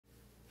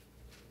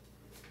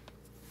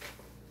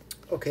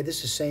Okay, this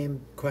is the same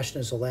question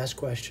as the last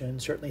question.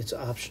 Certainly it's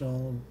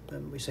optional.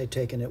 And we say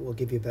taking it will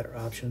give you better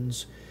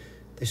options.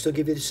 They still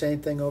give you the same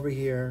thing over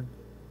here.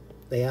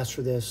 They ask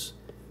for this,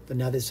 but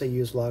now they say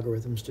use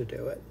logarithms to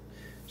do it.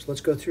 So let's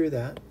go through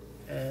that.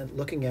 And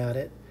looking at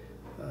it,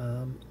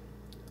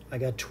 I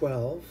got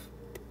 12.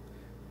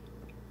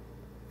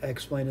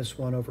 X minus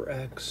 1 over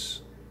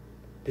x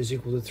is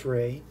equal to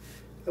 3.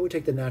 I would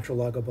take the natural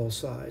log of both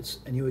sides,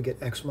 and you would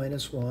get x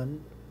minus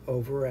 1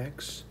 over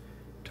x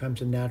times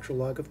the natural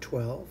log of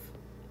 12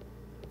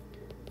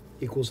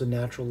 equals the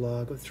natural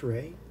log of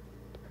 3.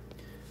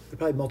 We'd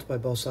probably multiply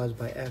both sides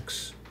by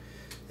x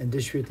and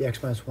distribute the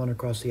x minus 1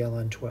 across the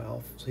ln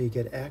 12. So you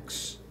get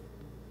x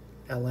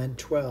ln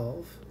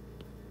 12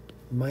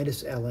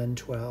 minus ln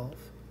 12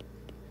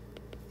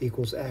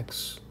 equals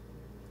x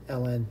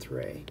ln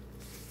 3.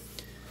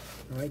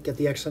 All right, get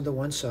the x on the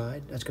one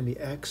side. That's going to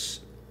be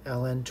x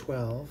ln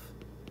 12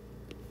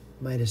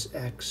 minus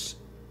x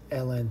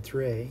ln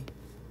 3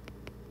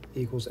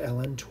 equals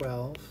ln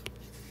 12.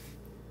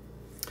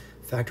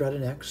 Factor out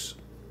an x.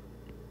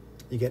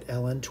 You get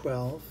ln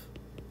 12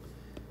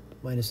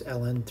 minus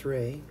ln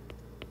 3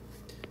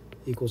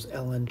 equals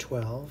ln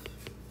 12.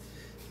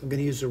 I'm going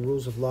to use the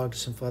rules of log to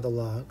simplify the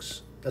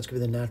logs. That's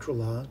going to be the natural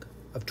log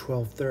of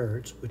 12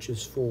 thirds, which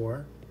is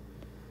 4,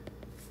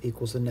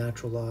 equals the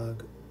natural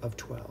log of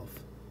 12.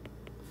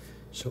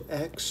 So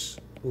x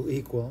will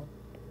equal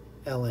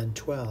ln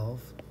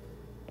 12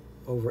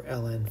 over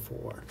ln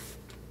 4.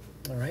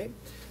 All right,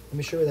 let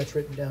me show you that's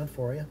written down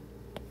for you.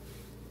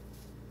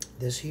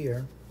 This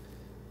here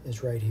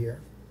is right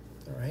here,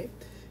 all right?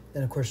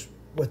 Then, of course,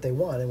 what they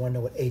want to know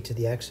what 8 to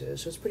the x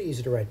is, so it's pretty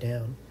easy to write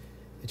down.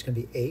 It's going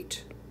to be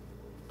 8,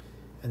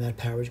 and that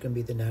power is going to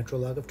be the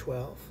natural log of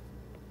 12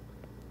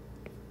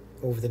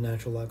 over the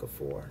natural log of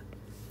 4,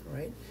 all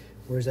right?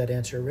 Where's that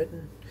answer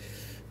written?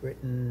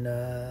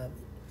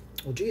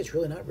 Well, gee, it's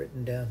really not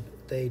written down.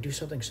 They do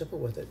something simple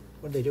with it.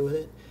 What do they do with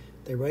it?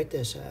 They write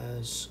this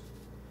as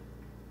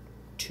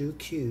 2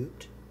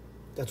 cubed,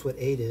 that's what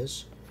 8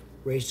 is,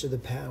 raised to the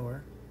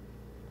power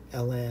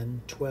ln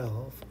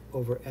 12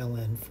 over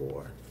ln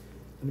 4.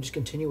 Let me just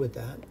continue with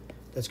that.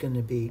 That's going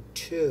to be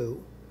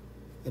 2,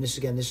 and this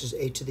again, this is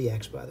 8 to the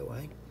x, by the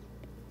way.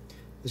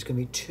 This is going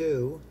to be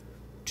 2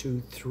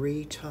 to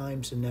 3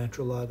 times the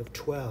natural log of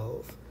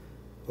 12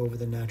 over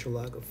the natural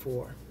log of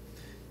 4.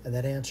 And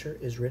that answer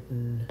is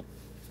written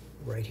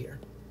right here.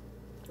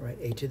 All right,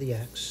 8 to the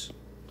x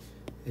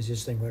is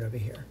this thing right over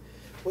here.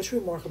 What's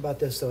remarkable about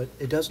this, though,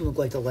 it doesn't look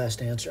like the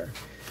last answer.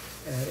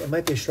 And it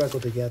might be a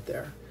struggle to get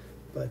there,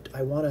 but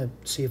I want to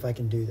see if I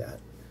can do that.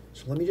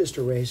 So let me just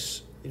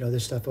erase,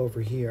 this stuff over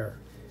here.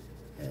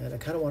 And I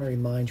kind of want to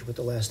remind you what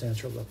the last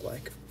answer looked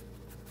like.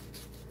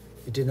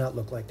 It did not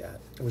look like that.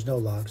 There was no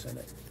logs in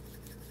it.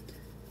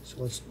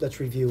 So let's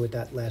review what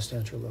that last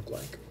answer looked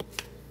like.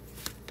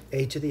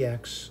 8 to the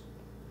x,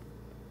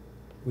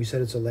 we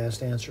said it's the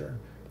last answer,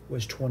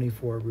 was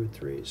 24 root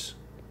 3s.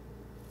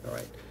 All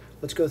right,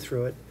 let's go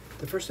through it.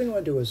 The first thing I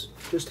want to do is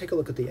just take a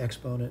look at the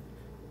exponent,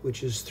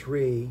 which is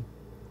 3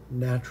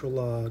 natural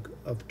log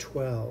of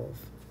 12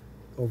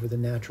 over the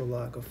natural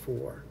log of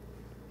 4.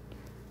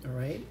 All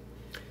right?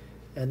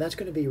 And that's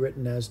going to be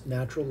written as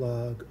natural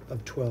log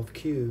of 12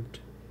 cubed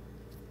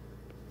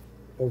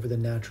over the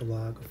natural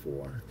log of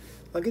 4.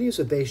 I'm going to use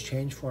a base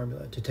change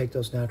formula to take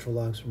those natural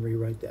logs and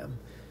rewrite them.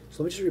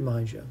 So let me just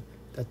remind you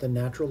that the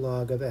natural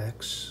log of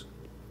x,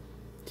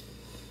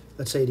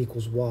 let's say it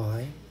equals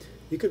y.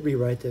 You could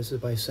rewrite this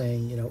by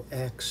saying,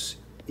 x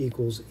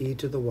equals e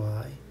to the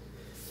y.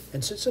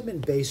 And since I'm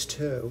in base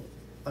 2,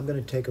 I'm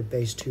going to take a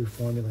base 2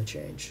 formula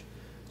change.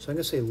 So I'm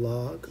going to say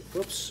log,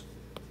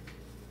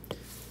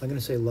 I'm going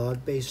to say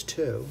log base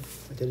 2.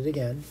 I did it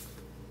again.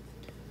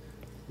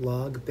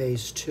 Log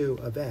base 2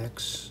 of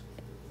x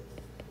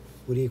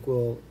would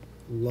equal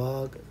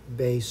log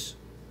base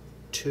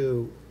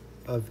 2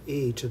 of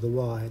e to the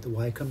y. The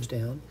y comes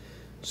down.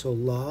 So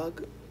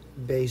log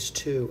base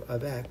 2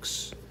 of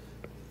x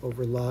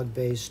over log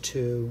base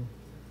 2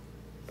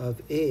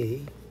 of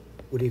e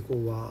would equal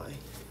y.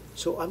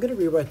 So I'm going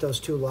to rewrite those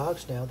two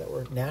logs now that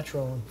were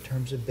natural in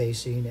terms of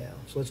base e now.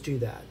 So let's do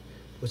that.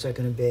 What's that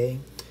going to be?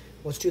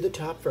 Let's do the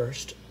top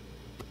first.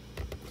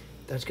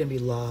 That's going to be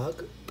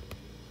log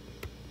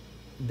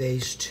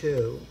base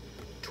 2,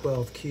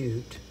 12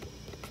 cubed,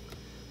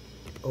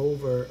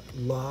 over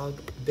log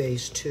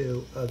base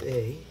 2 of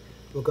e.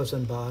 What goes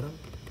on bottom?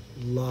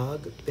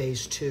 Log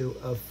base 2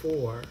 of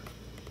 4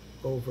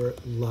 over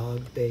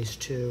log base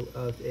 2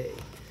 of e.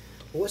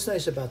 Well, what's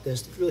nice about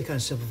this, it really kind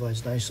of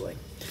simplifies nicely.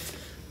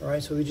 All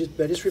right, so I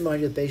just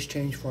reminded you of the base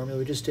change formula.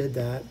 We just did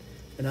that,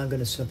 and I'm going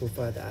to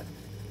simplify that.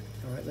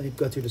 All right, let me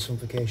go through the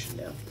simplification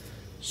now.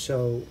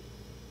 So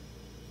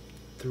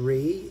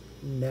 3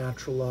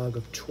 natural log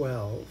of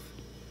 12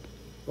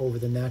 over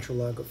the natural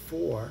log of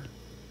 4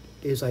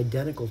 is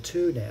identical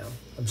to, now,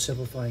 I'm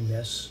simplifying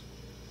this.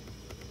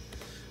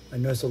 I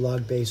notice the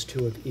log base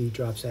 2 of e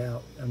drops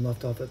out. I'm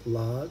left off at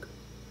log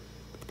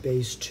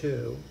base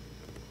 2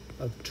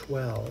 of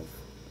 12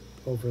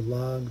 over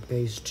log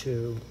base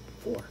 2,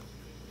 4.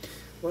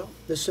 Well,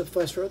 this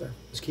simplifies further.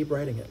 Let's keep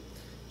writing it.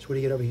 So what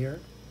do you get over here?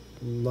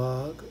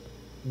 Log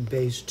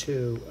base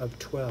 2 of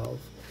 12.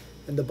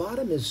 And the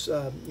bottom is,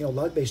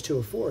 log base 2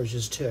 of 4 is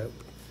just 2.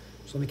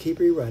 So let me keep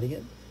rewriting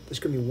it. This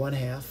is going to be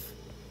 1/2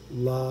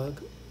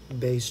 log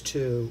base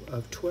 2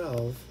 of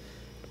 12,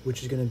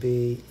 which is going to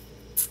be,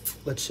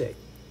 let's see.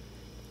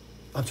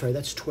 I'm sorry,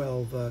 that's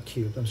 12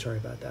 cubed. I'm sorry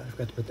about that. I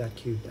forgot to put that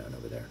cube down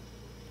over there.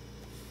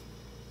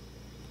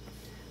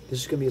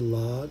 This is going to be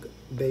log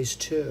base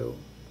 2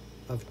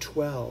 of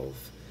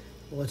 12.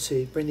 Well, let's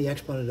see, bring the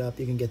exponent up,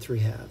 you can get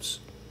 3/2.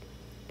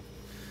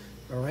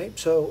 All right,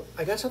 so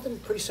I got something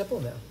pretty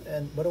simple now.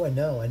 And what do I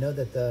know? I know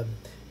that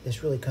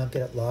this really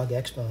complicated log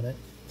exponent,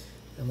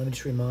 and let me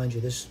just remind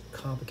you, this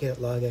complicated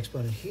log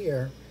exponent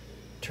here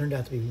turned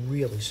out to be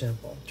really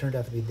simple. It turned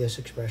out to be this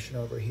expression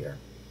over here,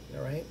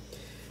 all right?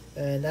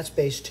 And that's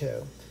base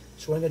 2.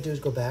 So what I'm gonna do is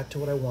go back to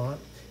what I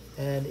want,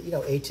 and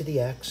 8 to the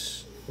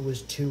x, it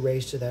was 2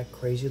 raised to that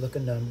crazy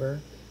looking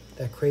number.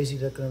 That crazy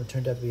looking number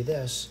turned out to be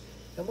this.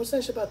 And what's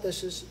nice about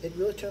this is it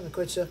really turned out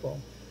quite simple.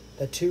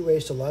 That 2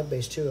 raised to log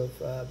base 2 of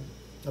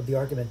the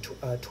argument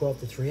 12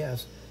 to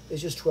 3/2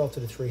 is just 12 to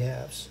the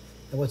 3/2.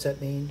 And what's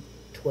that mean?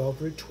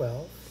 12 root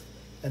 12.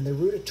 And the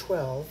root of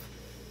 12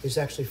 is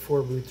actually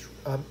 2 root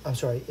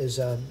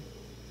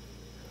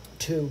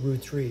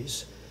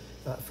 3s.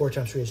 4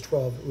 times 3 is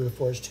 12, root of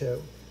 4 is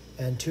 2.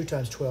 And 2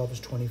 times 12 is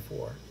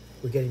 24.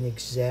 We're getting the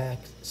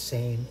exact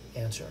same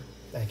answer.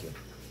 Thank you.